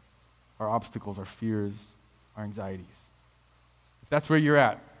tame it. Our obstacles, our fears, our anxieties. If that's where you're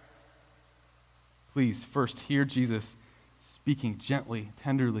at, please first hear Jesus speaking gently,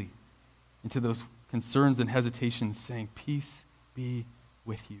 tenderly into those concerns and hesitations, saying, "Peace be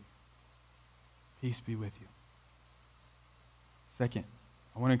with you. Peace be with you." Second,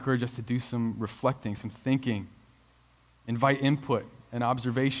 I want to encourage us to do some reflecting, some thinking. Invite input and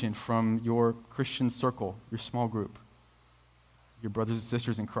observation from your Christian circle, your small group, your brothers and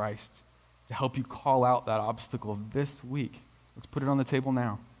sisters in Christ, to help you call out that obstacle this week. Let's put it on the table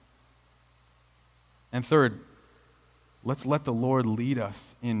now. And third, let's let the Lord lead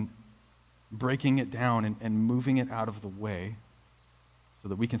us in breaking it down and moving it out of the way so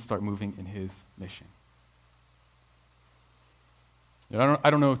that we can start moving in his mission. I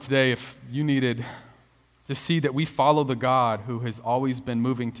don't know today if you needed to see that we follow the God who has always been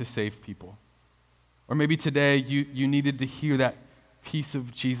moving to save people. Or maybe today you needed to hear that peace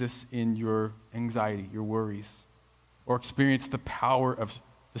of Jesus in your anxiety, your worries, or experience the power of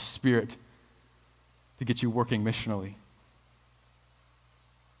the Spirit to get you working missionally.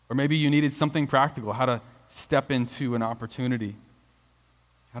 Or maybe you needed something practical, how to step into an opportunity,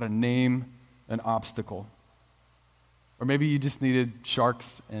 how to name an obstacle. Or maybe you just needed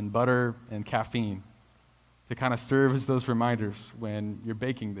sharks and butter and caffeine to kind of serve as those reminders when you're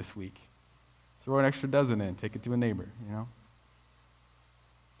baking this week. Throw an extra dozen in, take it to a neighbor,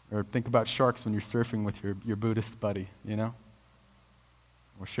 Or think about sharks when you're surfing with your Buddhist buddy,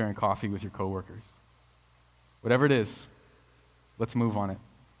 Or sharing coffee with your coworkers. Whatever it is, let's move on it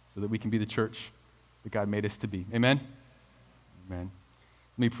so that we can be the church that God made us to be. Amen? Amen.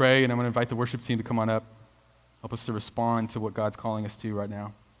 Let me pray, and I'm going to invite the worship team to come on up. Help us to respond to what God's calling us to right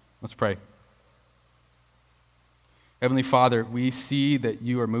now. Let's pray. Heavenly Father, we see that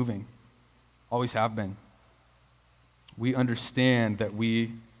you are moving, always have been. We understand that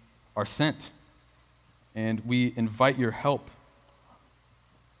we are sent, and we invite your help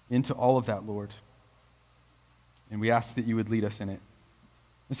into all of that, Lord. And we ask that you would lead us in it.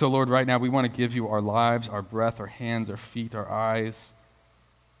 And so, Lord, right now we want to give you our lives, our breath, our hands, our feet, our eyes,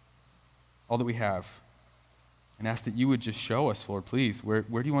 all that we have. And ask that you would just show us, Lord, please, where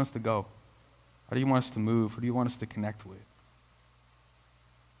do you want us to go? How do you want us to move? Who do you want us to connect with?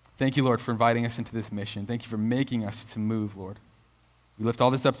 Thank you, Lord, for inviting us into this mission. Thank you for making us to move, Lord. We lift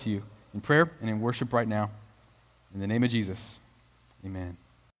all this up to you in prayer and in worship right now. In the name of Jesus, amen.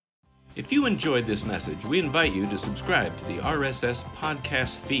 If you enjoyed this message, we invite you to subscribe to the RSS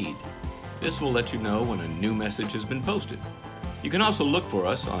podcast feed. This will let you know when a new message has been posted. You can also look for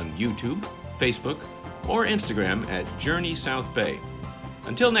us on YouTube, Facebook, or Instagram at Journey South Bay.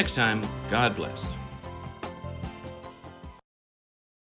 Until next time, God bless.